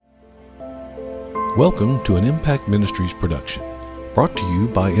Welcome to an Impact Ministries production, brought to you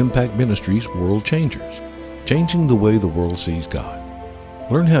by Impact Ministries World Changers, changing the way the world sees God.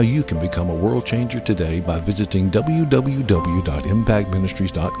 Learn how you can become a world changer today by visiting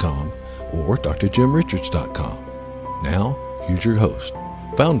www.impactministries.com or drjimrichards.com. Now, here's your host,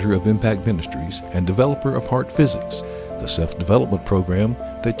 founder of Impact Ministries and developer of Heart Physics, the self-development program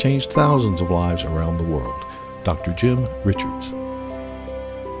that changed thousands of lives around the world, Dr. Jim Richards.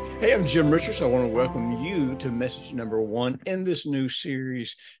 Hey, I'm Jim Richards. I want to welcome you to message number 1 in this new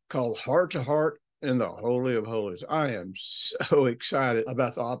series called Heart to Heart in the Holy of Holies. I am so excited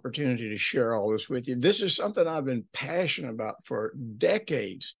about the opportunity to share all this with you. This is something I've been passionate about for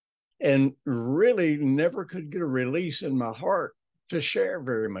decades and really never could get a release in my heart to share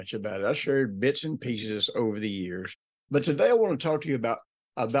very much about it. I shared bits and pieces over the years, but today I want to talk to you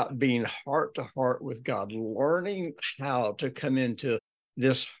about being heart to heart with God, learning how to come into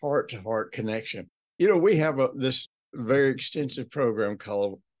this heart-to-heart connection. You know, we have this very extensive program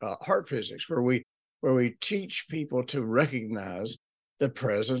called Heart Physics, where we teach people to recognize the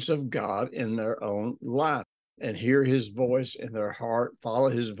presence of God in their own life and hear His voice in their heart, follow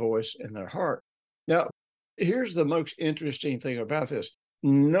His voice in their heart. Now, here's the most interesting thing about this.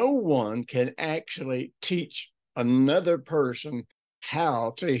 No one can actually teach another person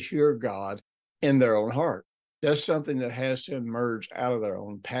how to hear God in their own heart. That's something that has to emerge out of their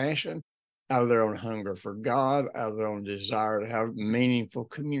own passion, out of their own hunger for God, out of their own desire to have meaningful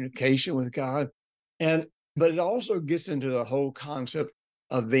communication with God. But it also gets into the whole concept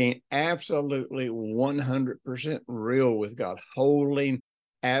of being absolutely 100% real with God, holding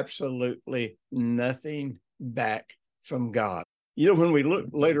absolutely nothing back from God. You know, when we look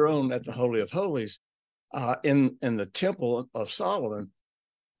later on at the Holy of Holies, in the Temple of Solomon,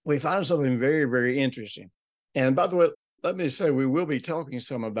 we find something very, very interesting. And by the way, let me say we will be talking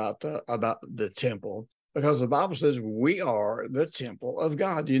some about the temple, because the Bible says we are the temple of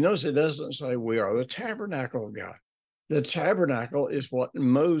God. You notice it doesn't say we are the tabernacle of God. The tabernacle is what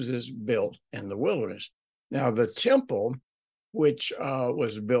Moses built in the wilderness. Now, the temple, which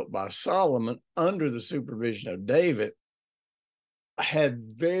was built by Solomon under the supervision of David, had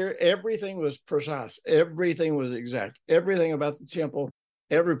everything was precise, everything was exact, everything about the temple.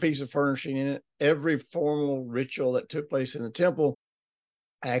 Every piece of furnishing in it, every formal ritual that took place in the temple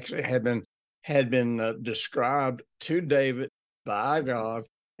actually had been described to David by God,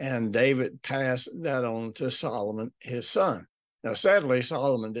 and David passed that on to Solomon, his son. Now, sadly,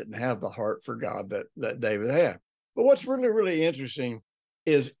 Solomon didn't have the heart for God that David had. But what's really, really interesting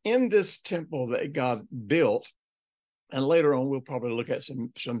is in this temple that God built, and later on we'll probably look at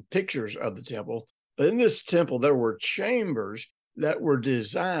some pictures of the temple, but in this temple there were chambers that were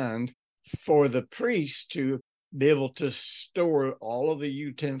designed for the priests to be able to store all of the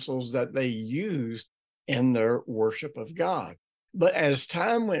utensils that they used in their worship of God. But as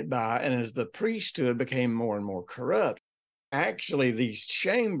time went by and as the priesthood became more and more corrupt, actually these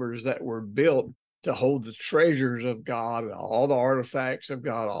chambers that were built to hold the treasures of God and all the artifacts of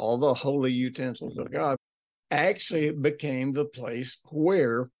God, all the holy utensils of God, actually became the place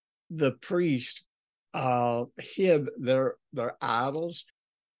where the priest hid their idols,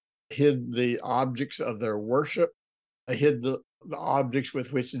 hid the objects of their worship, hid the objects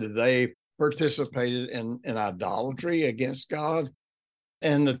with which they participated in idolatry against God.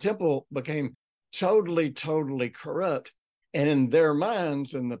 And the temple became totally, totally corrupt. And in their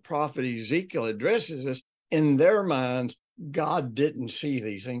minds, and the prophet Ezekiel addresses this, in their minds, God didn't see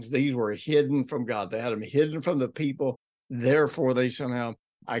these things. These were hidden from God. They had them hidden from the people. Therefore, they somehow,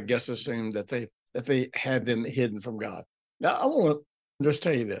 I guess, assumed that they had them hidden from God. Now, I want to just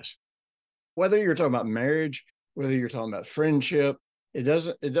tell you this. Whether you're talking about marriage, whether you're talking about friendship, it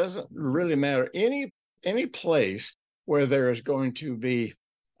doesn't really matter. Any place where there is going to be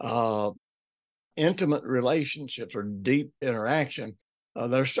intimate relationships or deep interaction,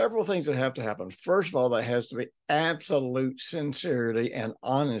 there are several things that have to happen. First of all, there has to be absolute sincerity and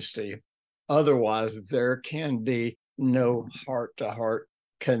honesty. Otherwise, there can be no heart-to-heart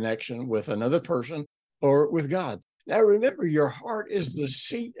connection with another person or with God. Now, remember, your heart is the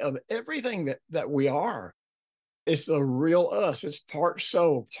seat of everything that we are. It's the real us. It's part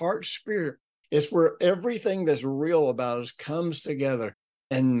soul, part spirit. It's where everything that's real about us comes together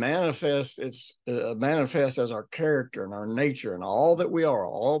and manifests as our character and our nature and all that we are,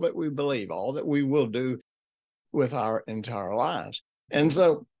 all that we believe, all that we will do with our entire lives. And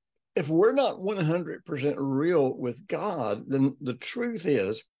so if we're not 100% real with God, then the truth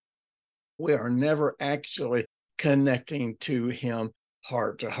is we are never actually connecting to Him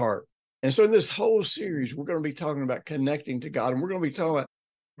heart to heart. And so in this whole series, we're going to be talking about connecting to God, and we're going to be talking about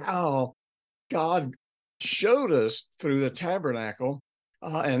how God showed us through the tabernacle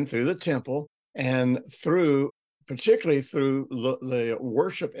and through the temple and particularly through the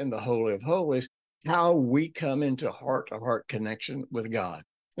worship in the Holy of Holies, how we come into heart-to-heart connection with God.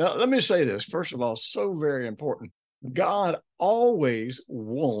 Now, let me say this. First of all, so very important. God always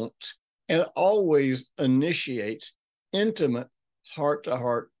wants and always initiates intimate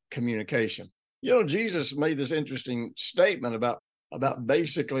heart-to-heart communication. Jesus made this interesting statement about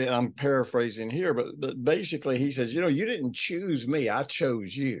basically, and I'm paraphrasing here, but basically he says, you didn't choose me, I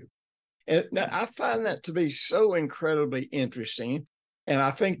chose you. And now I find that to be so incredibly interesting. And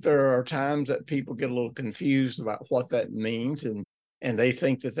I think there are times that people get a little confused about what that means. And they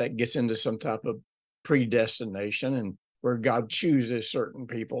think that gets into some type of predestination and where God chooses certain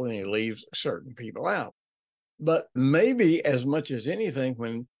people and he leaves certain people out. But maybe as much as anything,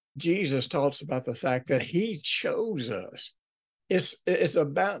 when Jesus talks about the fact that he chose us, it's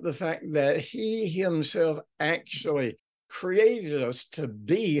about the fact that he himself actually created us to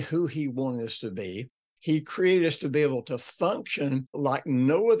be who he wanted us to be. He created us to be able to function like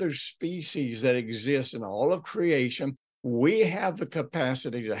no other species that exists in all of creation. We have the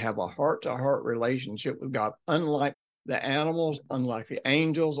capacity to have a heart-to-heart relationship with God, unlike the animals, unlike the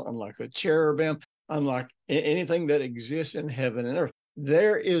angels, unlike the cherubim, unlike anything that exists in heaven and earth.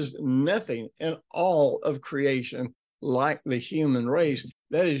 There is nothing in all of creation like the human race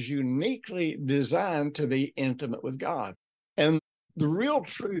that is uniquely designed to be intimate with God. And the real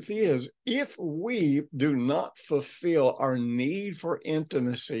truth is, if we do not fulfill our need for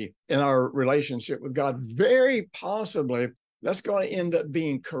intimacy in our relationship with God, very possibly that's going to end up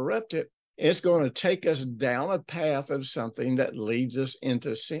being corrupted. It's going to take us down a path of something that leads us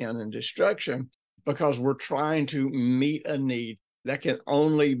into sin and destruction because we're trying to meet a need that can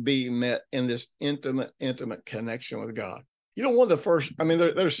only be met in this intimate connection with God. One of the first,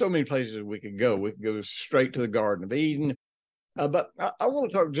 there's so many places we could go. We could go straight to the Garden of Eden. But I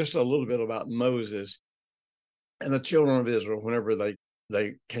want to talk just a little bit about Moses and the children of Israel whenever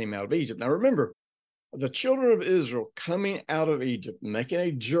they came out of Egypt. Now, remember, the children of Israel coming out of Egypt, making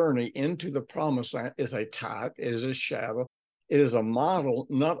a journey into the promised land is a type, it is a shadow, it is a model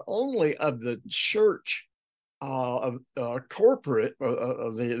not only of the church, corporate,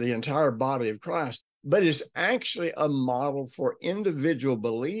 of the entire body of Christ, but it's actually a model for individual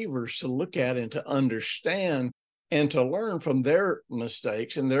believers to look at and to understand and to learn from their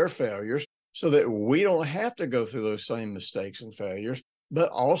mistakes and their failures so that we don't have to go through those same mistakes and failures, but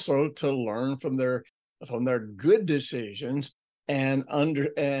also to learn from their good decisions and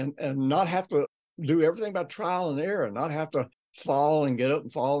not have to do everything by trial and error, not have to fall and get up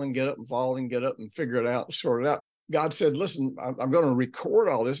and fall and get up and fall and get up and figure it out, sort it out. God said, listen, I'm going to record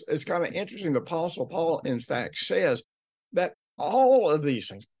all this. It's kind of interesting. The Apostle Paul, in fact, says that all of these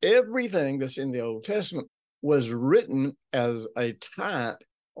things, everything that's in the Old Testament was written as a type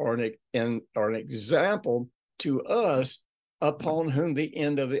or an example to us upon whom the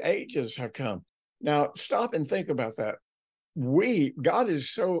end of the ages have come. Now, stop and think about that. God is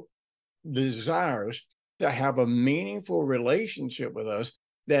so desirous to have a meaningful relationship with us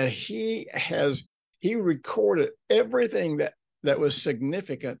that he recorded everything that was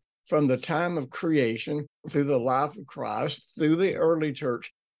significant from the time of creation through the life of Christ, through the early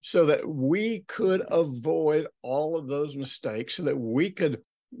church, so that we could avoid all of those mistakes, so that we could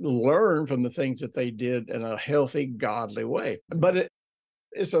learn from the things that they did in a healthy, godly way. But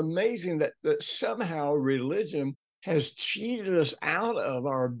it's amazing that somehow religion has cheated us out of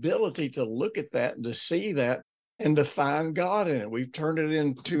our ability to look at that and to see that and to find God in it. We've turned it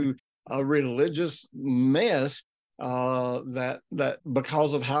into a religious mess that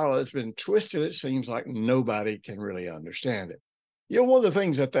because of how it's been twisted, it seems like nobody can really understand it. One of the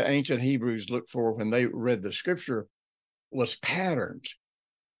things that the ancient Hebrews looked for when they read the scripture was patterns.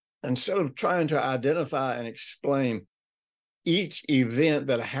 Instead of trying to identify and explain each event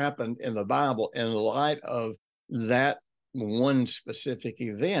that happened in the Bible in light of that one specific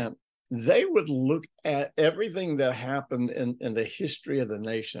event, they would look at everything that happened in the history of the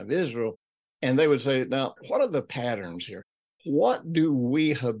nation of Israel, and they would say, now, what are the patterns here? What do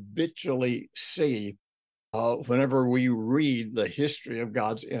we habitually see whenever we read the history of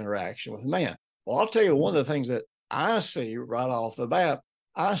God's interaction with man? Well, I'll tell you one of the things that I see right off the bat.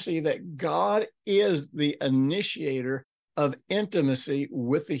 I see that God is the initiator of intimacy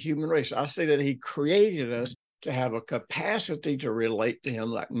with the human race. I see that he created us to have a capacity to relate to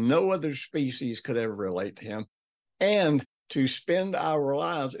him like no other species could ever relate to him, and to spend our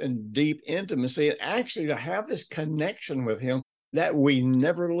lives in deep intimacy and actually to have this connection with him that we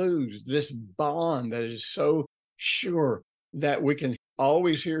never lose, this bond that is so sure that we can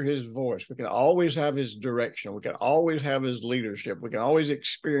always hear his voice. We can always have his direction. We can always have his leadership. We can always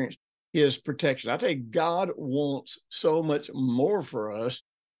experience his protection. I tell you, God wants so much more for us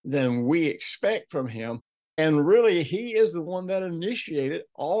than we expect from him. And really, he is the one that initiated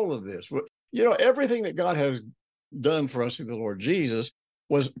all of this. You know, everything that God has done for us through the Lord Jesus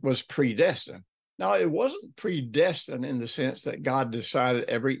was predestined. Now, it wasn't predestined in the sense that God decided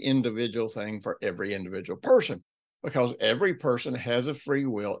every individual thing for every individual person, because every person has a free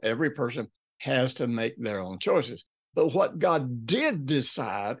will. Every person has to make their own choices. But what God did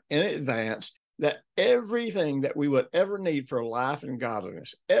decide in advance, that everything that we would ever need for life and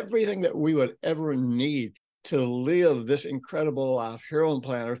godliness, everything that we would ever need to live this incredible life here on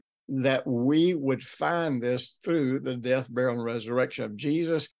planet Earth, that we would find this through the death, burial, and resurrection of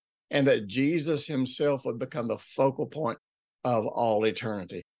Jesus, and that Jesus himself would become the focal point of all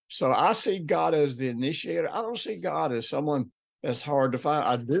eternity. So I see God as the initiator. I don't see God as someone that's hard to find.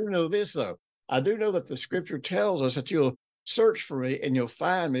 I do know this, though. I do know that the scripture tells us that you'll search for me and you'll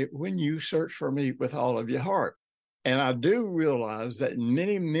find me when you search for me with all of your heart. And I do realize that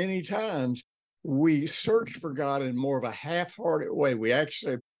many, many times we search for God in more of a half-hearted way.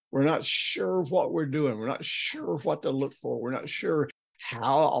 We're not sure what we're doing. We're not sure what to look for. We're not sure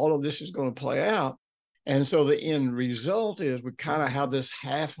how all of this is going to play out. And so the end result is we kind of have this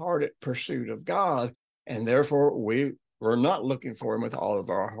half-hearted pursuit of God, and therefore we're not looking for him with all of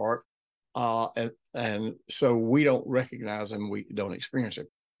our heart. And so we don't recognize him. We don't experience him.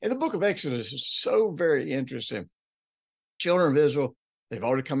 And the book of Exodus is so very interesting. Children of Israel, they've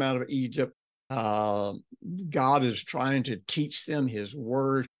already come out of Egypt. God is trying to teach them his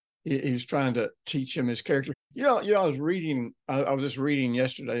word. He's trying to teach him his character. I was just reading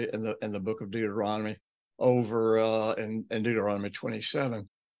yesterday in the book of Deuteronomy over in Deuteronomy 27.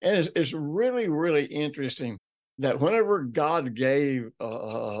 And it's really, really interesting that whenever God gave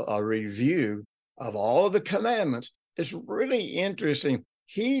a review of all of the commandments, it's really interesting.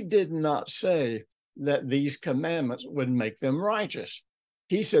 He did not say that these commandments would make them righteous.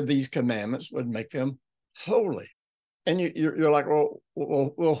 He said these commandments would make them holy. And you're like, well,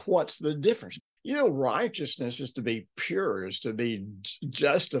 what's the difference? Righteousness is to be pure, is to be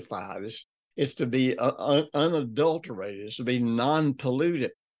justified, it's to be unadulterated, it's to be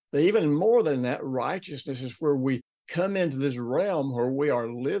non-polluted. But even more than that, righteousness is where we come into this realm where we are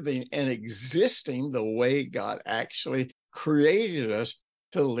living and existing the way God actually created us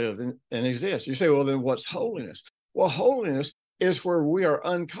to live and exist. You say, well, then what's holiness? Well, holiness is where we are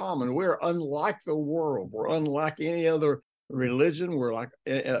uncommon. We're unlike the world. We're unlike any other religion. We're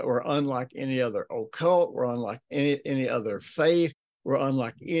unlike any other occult. We're unlike any other faith. We're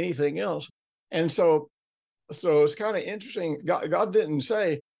unlike anything else. And so it's kind of interesting. God didn't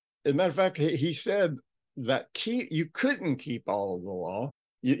say, as a matter of fact, he said that you couldn't keep all of the law.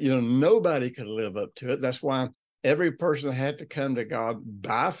 Nobody could live up to it. That's why every person had to come to God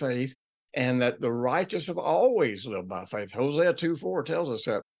by faith, and that the righteous have always lived by faith. Hosea 2:4 tells us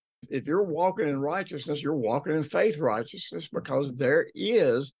that. If you're walking in righteousness, you're walking in faith righteousness, because there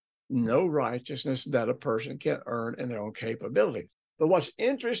is no righteousness that a person can earn in their own capability. But what's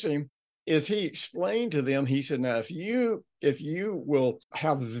interesting is he explained to them, he said, now, if you will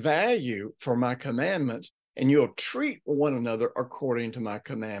have value for my commandments and you'll treat one another according to my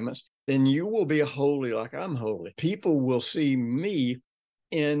commandments, then you will be holy like I'm holy. People will see me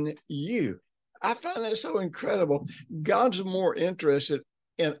in you. I find that so incredible. God's more interested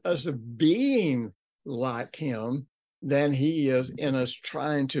in us being like him than he is in us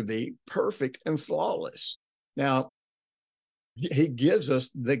trying to be perfect and flawless. Now, he gives us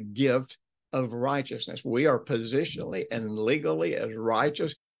the gift of righteousness. We are positionally and legally as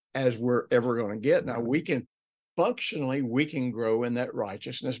righteous as we're ever going to get. Now, we can grow in that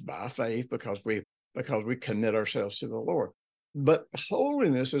righteousness by faith because we commit ourselves to the Lord. But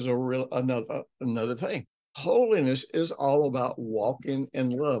holiness is another thing. Holiness is all about walking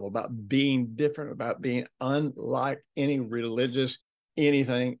in love, about being different, about being unlike any religious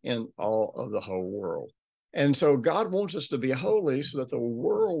anything in all of the whole world. And so God wants us to be holy so that the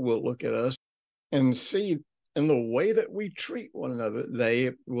world will look at us and see in the way that we treat one another,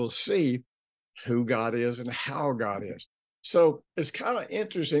 they will see who God is and how God is. So it's kind of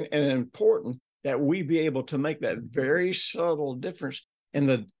interesting and important that we be able to make that very subtle difference in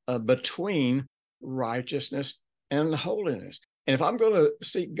the between righteousness and holiness. And if I'm going to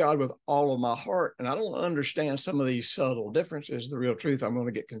seek God with all of my heart and I don't understand some of these subtle differences, the real truth, I'm going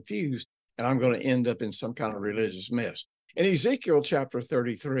to get confused and I'm going to end up in some kind of religious mess. In Ezekiel chapter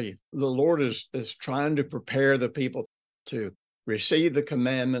 33, the Lord is trying to prepare the people to receive the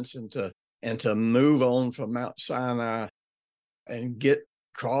commandments and to move on from Mount Sinai. and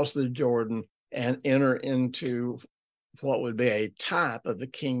cross the Jordan and enter into what would be a type of the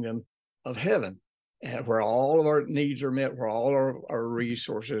kingdom of heaven, and where all of our needs are met, where all our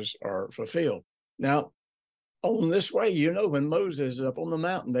resources are fulfilled. Now, on this way, when Moses is up on the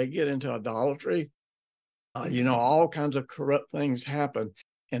mountain, they get into idolatry. All kinds of corrupt things happen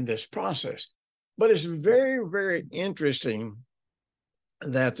in this process. But it's very, very interesting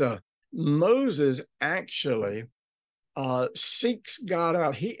that Moses actually seeks God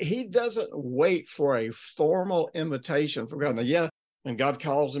out. He doesn't wait for a formal invitation from God. Now, yeah, when God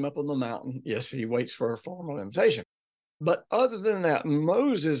calls him up on the mountain, yes, he waits for a formal invitation. But other than that,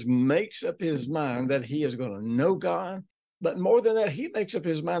 Moses makes up his mind that he is going to know God. But more than that, he makes up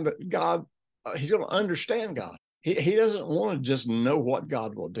his mind that God, he's going to understand God. He doesn't want to just know what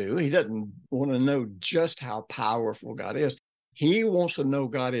God will do. He doesn't want to know just how powerful God is. He wants to know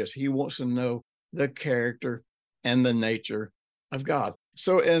God is. He wants to know the character and the nature of God.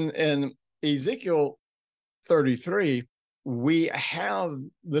 So in Ezekiel 33, we have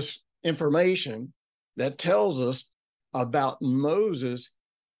this information that tells us about Moses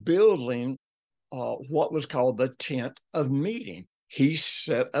building what was called the tent of meeting. He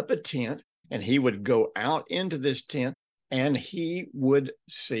set up a tent, and he would go out into this tent, and he would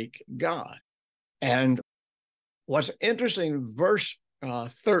seek God. And what's interesting, verse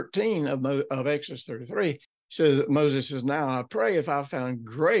 13 of Exodus 33 says, Moses says, "Now I pray, if I found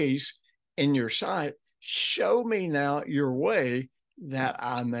grace in your sight, show me now your way, that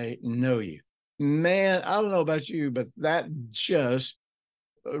I may know you." Man, I don't know about you, but that just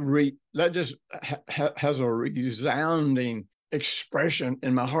has a resounding expression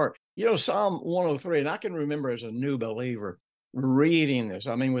in my heart. Psalm 103, and I can remember as a new believer reading this.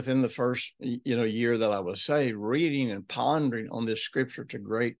 I mean, within the first year that I was saved, reading and pondering on this scripture to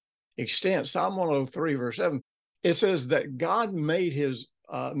great extent. Psalm 103, verse 7, it says that God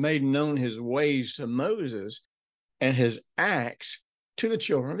made known his ways to Moses and his acts to the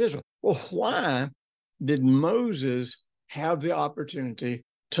children of Israel. Well, why did Moses have the opportunity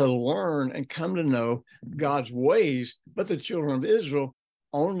to learn and come to know God's ways, but the children of Israel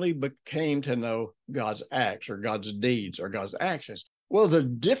only became to know God's acts or God's deeds or God's actions? Well, the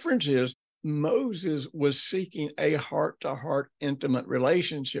difference is Moses was seeking a heart-to-heart intimate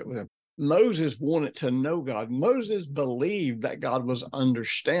relationship with him. Moses wanted to know God. Moses believed that God was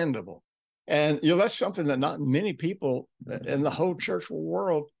understandable. And, that's something that not many people in the whole church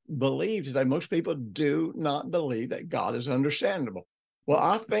world believe today. Most people do not believe that God is understandable. Well,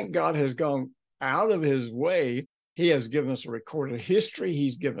 I think God has gone out of his way. He has given us a recorded history.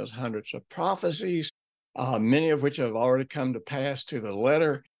 He's given us hundreds of prophecies, many of which have already come to pass to the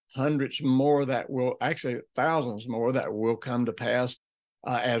letter, hundreds more that will, actually thousands more that will come to pass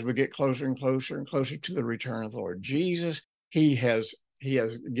as we get closer and closer and closer to the return of the Lord Jesus. He has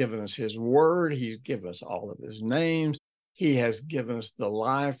given us his word. He's given us all of his names. He has given us the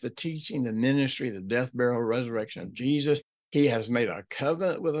life, the teaching, the ministry, the death, burial, resurrection of Jesus. He has made a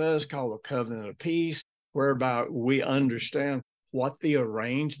covenant with us called the covenant of peace, whereby we understand what the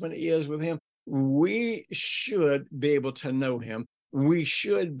arrangement is with him. We should be able to know him. We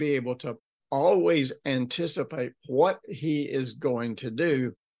should be able to always anticipate what he is going to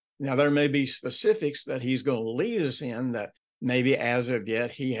do. Now, there may be specifics that he's going to lead us in that maybe as of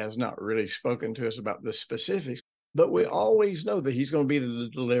yet he has not really spoken to us about the specifics, but we always know that he's going to be the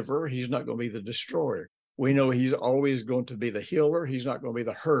deliverer. He's not going to be the destroyer. We know he's always going to be the healer. He's not going to be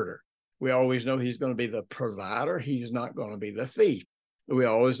the herder. We always know he's going to be the provider. He's not going to be the thief. We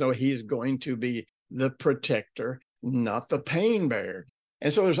always know he's going to be the protector, not the pain bearer.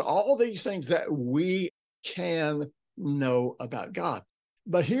 And so there's all these things that we can know about God.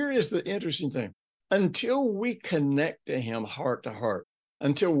 But here is the interesting thing. Until we connect to him heart to heart,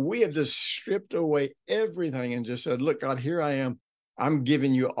 until we have just stripped away everything and just said, "Look, God, here I am. I'm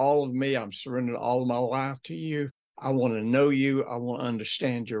giving you all of me. I'm surrendering all of my life to you. I want to know you. I want to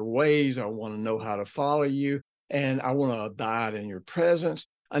understand your ways. I want to know how to follow you. And I want to abide in your presence."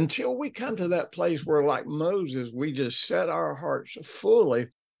 Until we come to that place where, like Moses, we just set our hearts fully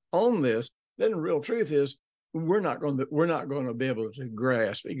on this, then the real truth is we're not going to be able to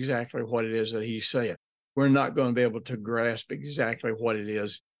grasp exactly what it is that he's saying. We're not going to be able to grasp exactly what it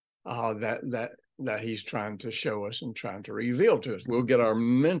is that he's trying to show us and trying to reveal to us. We'll get our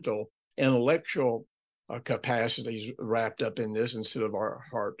mental, intellectual capacities wrapped up in this instead of our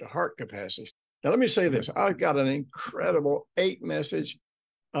heart-to-heart capacities. Now, let me say this. I've got an incredible 8-message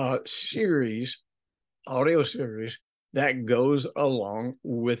series, audio series, that goes along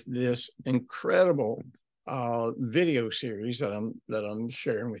with this incredible video series that I'm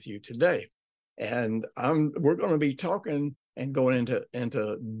sharing with you today. And we're going to be talking and going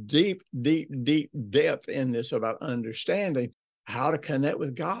into deep, deep, deep depth in this about understanding how to connect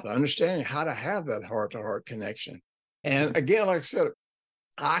with God, understanding how to have that heart-to-heart connection. And again, like I said,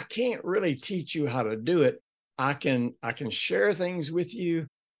 I can't really teach you how to do it. I can share things with you.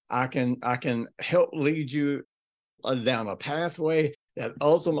 I can help lead you down a pathway that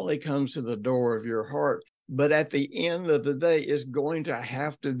ultimately comes to the door of your heart. But at the end of the day, it's going to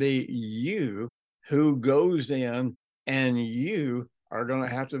have to be you who goes in, and you are going to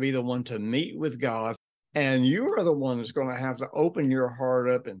have to be the one to meet with God. And you are the one that's going to have to open your heart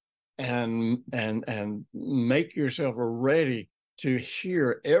up and make yourself ready to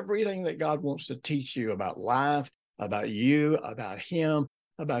hear everything that God wants to teach you about life, about you, about Him,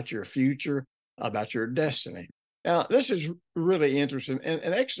 about your future, about your destiny. Now, this is really interesting.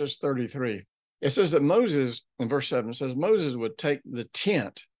 In Exodus 33, it says that Moses, in verse 7, it says Moses would take the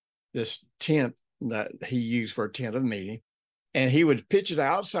tent, this tent that he used for a tent of meeting, and he would pitch it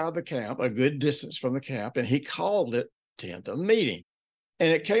outside the camp, a good distance from the camp, and he called it tent of meeting.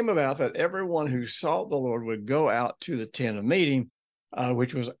 And it came about that everyone who sought the Lord would go out to the tent of meeting,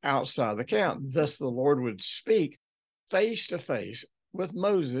 which was outside the camp. Thus the Lord would speak face to face with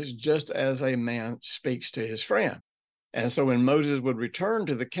Moses, just as a man speaks to his friend. And so when Moses would return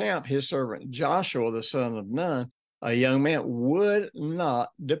to the camp, his servant Joshua, the son of Nun, a young man, would not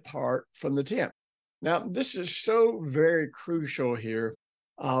depart from the tent. Now, this is so very crucial here,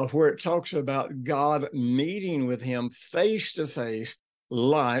 where it talks about God meeting with him face to face,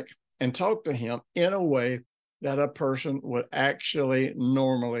 and talk to him in a way that a person would actually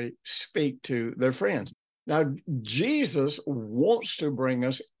normally speak to their friends. Now, Jesus wants to bring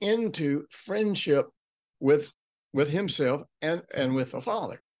us into friendship with himself and with the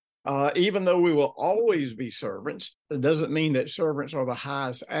Father. Even though we will always be servants, it doesn't mean that servants are the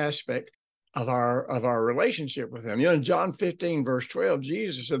highest aspect of our relationship with him. In John 15, verse 12,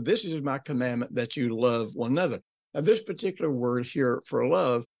 Jesus said, "This is my commandment, that you love one another." Now, this particular word here for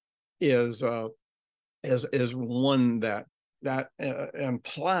love is one that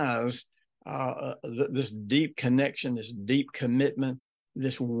implies this deep connection, this deep commitment,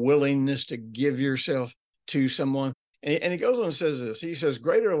 this willingness to give yourself to someone. And he goes on and says this. He says,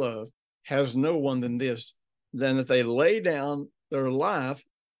 "Greater love has no one than this, than that they lay down their life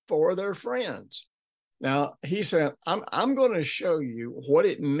for their friends." Now, he said, I'm going to show you what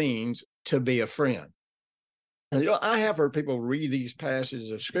it means to be a friend. And, I have heard people read these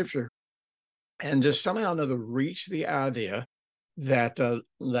passages of scripture and just somehow or another reach the idea that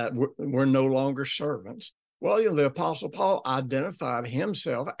we're no longer servants. Well, the Apostle Paul identified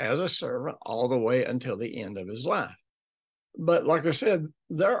himself as a servant all the way until the end of his life. But like I said,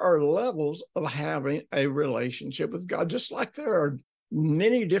 there are levels of having a relationship with God, just like there are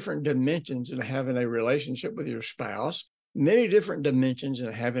many different dimensions in having a relationship with your spouse, many different dimensions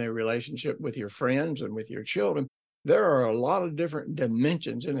in having a relationship with your friends and with your children. There are a lot of different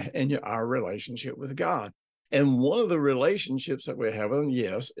dimensions in our relationship with God. And one of the relationships that we have,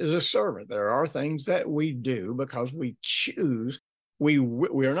 yes, is a servant. There are things that we do because we choose.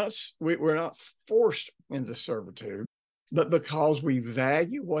 We're not forced into servitude, but because we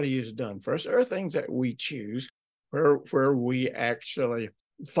value what he has done for us. There are things that we choose where we actually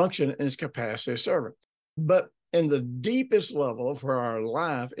function in this capacity as servant. But in the deepest level of where our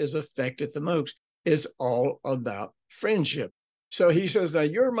life is affected the most, is all about friendship. So he says, "Now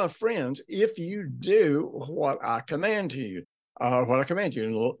you're my friends if you do what I command to you." What I command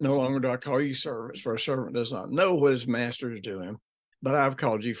you. No longer do I call you servants, for a servant does not know what his master is doing, but I've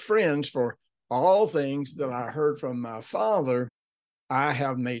called you friends, for all things that I heard from my Father, I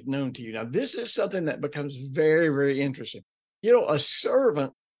have made known to you. Now, this is something that becomes very, very interesting. A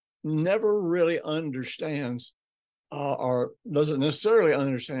servant never really understands or doesn't necessarily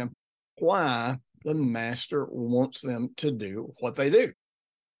understand why the master wants them to do what they do.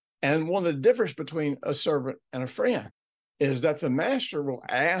 And one of the differences between a servant and a friend is that the master will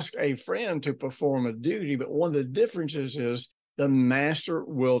ask a friend to perform a duty, but one of the differences is the master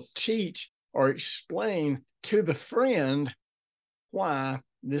will teach or explain to the friend why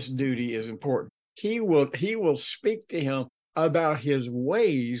this duty is important. He will speak to him about his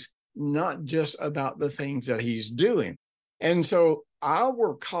ways, not just about the things that he's doing. And so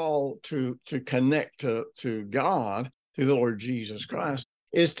our call to connect to God through the Lord Jesus Christ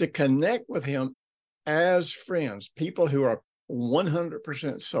is to connect with him as friends, people who are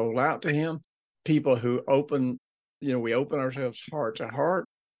 100% sold out to him, people who we open ourselves heart to heart.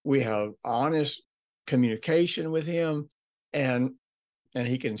 We have honest communication with him, and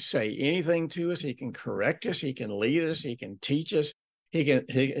he can say anything to us. He can correct us. He can lead us. He can teach us. He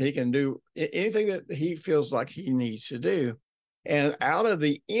can do anything that he feels like he needs to do. And out of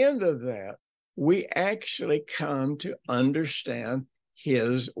the end of that, we actually come to understand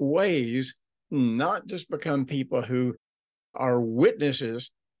his ways, not just become people who are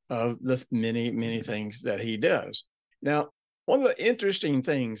witnesses of the many, many things that he does. Now, one of the interesting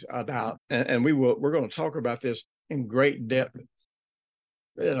things about, and we're going to talk about this in great depth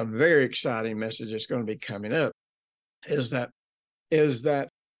in a very exciting message that's going to be coming up, is that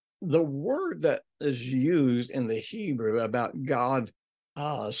the word that is used in the Hebrew about God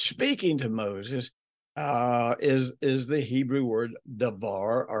speaking to Moses is the Hebrew word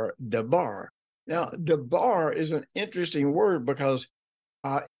davar or debar. Now, debar is an interesting word because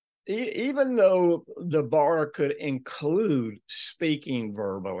even though debar could include speaking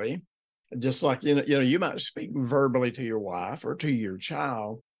verbally, just like you might speak verbally to your wife or to your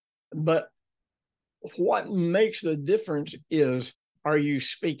child, but what makes the difference is, are you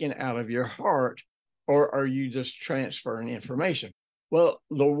speaking out of your heart or are you just transferring information? Well,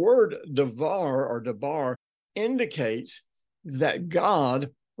 the word devar or debar indicates that God,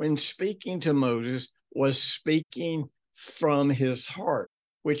 when speaking to Moses, was speaking from his heart,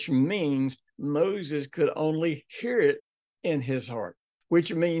 which means Moses could only hear it in his heart,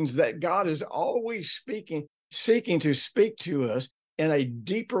 which means that God is always seeking to speak to us in a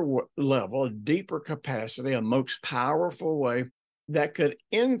deeper level, a deeper capacity, a most powerful way that could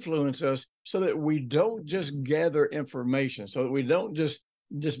influence us so that we don't just gather information, so that we don't just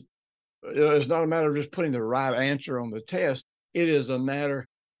it's not a matter of just putting the right answer on the test. It is a matter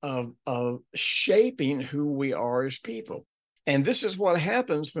of shaping who we are as people. And this is what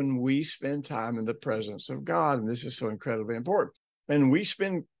happens when we spend time in the presence of God. And this is so incredibly important. When we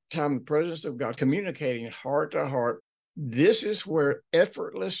spend time in the presence of God, communicating heart to heart, this is where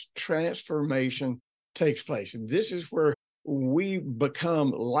effortless transformation takes place. And this is where we become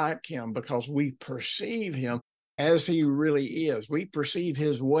like him because we perceive him as he really is. We perceive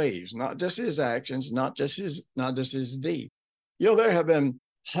his ways, not just his actions, not just his deeds. There have been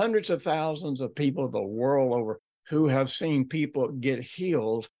hundreds of thousands of people the world over who have seen people get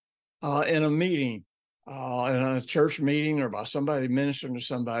healed in a meeting, in a church meeting, or by somebody ministering to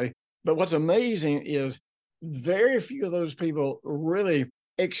somebody. But what's amazing is very few of those people really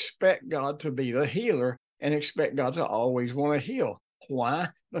expect God to be the healer and expect God to always want to heal. Why?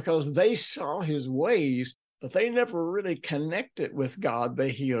 Because they saw his ways, but they never really connected with God, the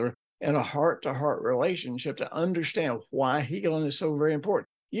healer, in a heart-to-heart relationship to understand why healing is so very important.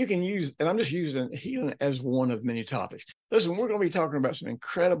 You can use, and I'm just using healing as one of many topics. Listen, we're going to be talking about some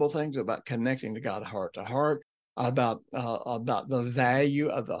incredible things about connecting to God heart to heart, about the value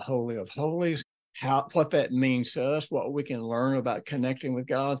of the Holy of Holies, what that means to us, what we can learn about connecting with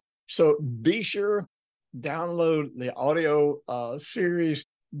God. So be sure, download the audio series,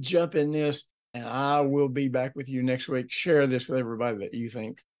 jump in this, and I will be back with you next week. Share this with everybody that you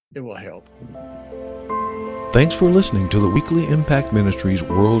think it will help. Thanks for listening to the weekly Impact Ministries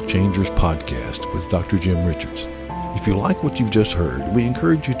World Changers podcast with Dr. Jim Richards. If you like what you've just heard, we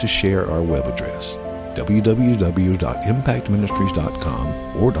encourage you to share our web address, www.impactministries.com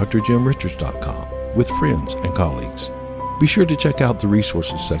or drjimrichards.com, with friends and colleagues. Be sure to check out the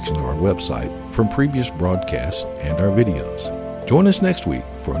resources section of our website from previous broadcasts and our videos. Join us next week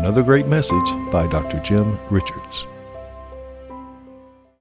for another great message by Dr. Jim Richards.